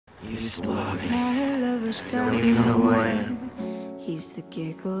Used to love me. My lover's got Don't even know who I am. He's the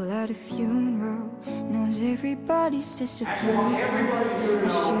giggle at a funeral, knows everybody's disapproval. I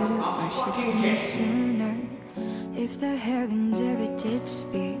should've worshipped him sooner. If the heavens ever did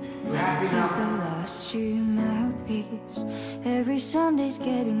speak, he's the lost true mouthpiece. Every Sunday's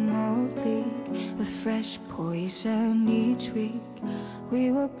getting more bleak, with fresh poison each week.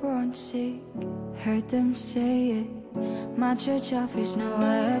 We were born sick, heard them say it. My church offers no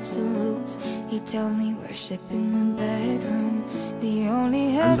absolutes. He tells me worship in the bedroom. The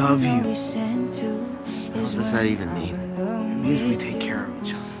only heaven I'll be sent to is what does that even mean? It means we take care of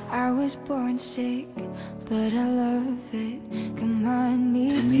each other. I was born sick, but I love it. Command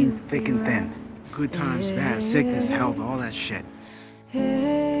me it to means thick and thin. Good times, bad, sickness, health, all that shit.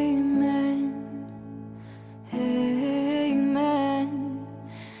 Amen. Amen.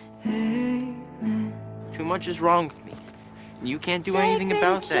 Amen. Too much is wrong with me. And you can't do anything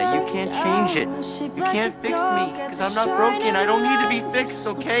about that. You can't change it. You can't fix me, because I'm not broken. I don't need to be fixed,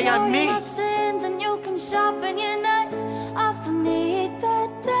 okay? I'm me.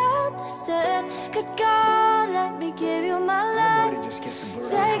 Good God, let me give you my life.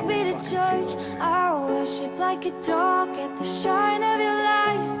 Take me to church. I'll worship like a dog at the shine of your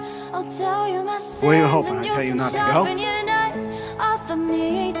lights. I'll tell you my sins. What are you hoping? I tell you not to go?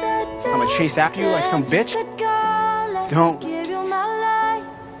 I'ma chase after you like some bitch? Don't.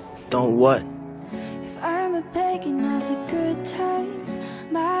 Don't what? If I'm a begging of the good times,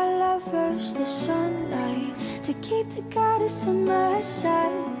 my lover's the sunlight to keep the goddess on my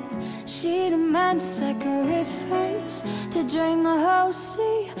side. She demands sacrifice to drain the whole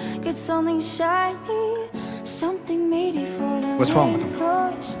sea. Get something shiny, something meaty for the What's wrong with him?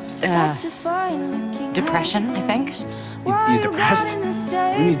 Depression, I think. He's depressed?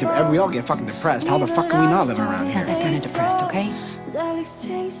 We all get fucking depressed. How the fuck can we not live around He's not here? that kind of depressed, okay?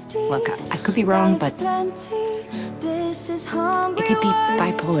 Look, I could be wrong, but it could be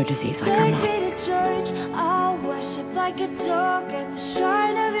bipolar disease like our mom. Is it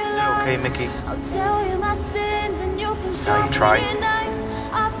okay, Mickey? Now you tried.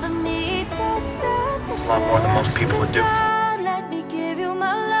 It's a lot more than most people would do.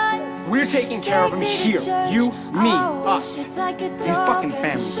 We're taking care of him here. You, me, us. He's fucking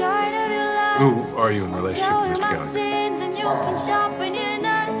family. Who are you in relationship with, Mr. Gallagher?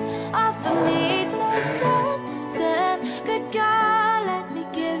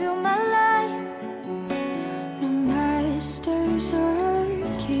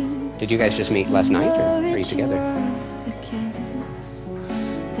 Did you guys just meet last night, or are you together?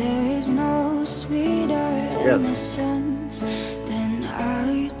 There is no sweeter innocence than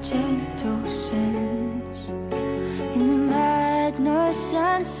our gentle sins. In the madness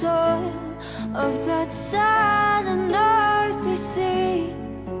and soil of that sad and earthly sea,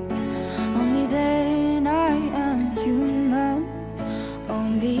 only then I am human,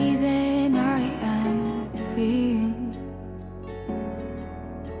 only then I am free.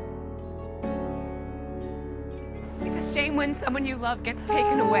 It's a shame when someone you love gets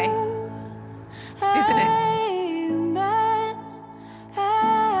taken away, isn't it? Amen.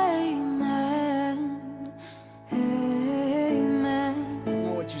 Amen. Amen. I don't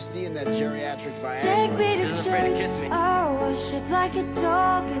know what you see in that geriatric Take me Viagra. to church. I'll worship like a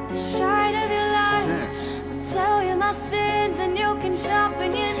dog at the shine of your light. I'll tell you my sins and you can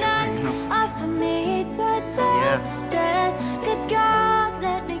sharpen your knife. Offer me the death instead. Good God,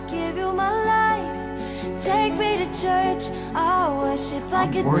 let me give you my life. Take me to church. I'll worship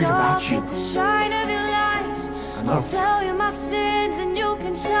like a dog at the shine of your light. I'll tell you my sins and you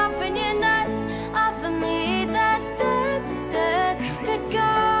can sharpen your knife.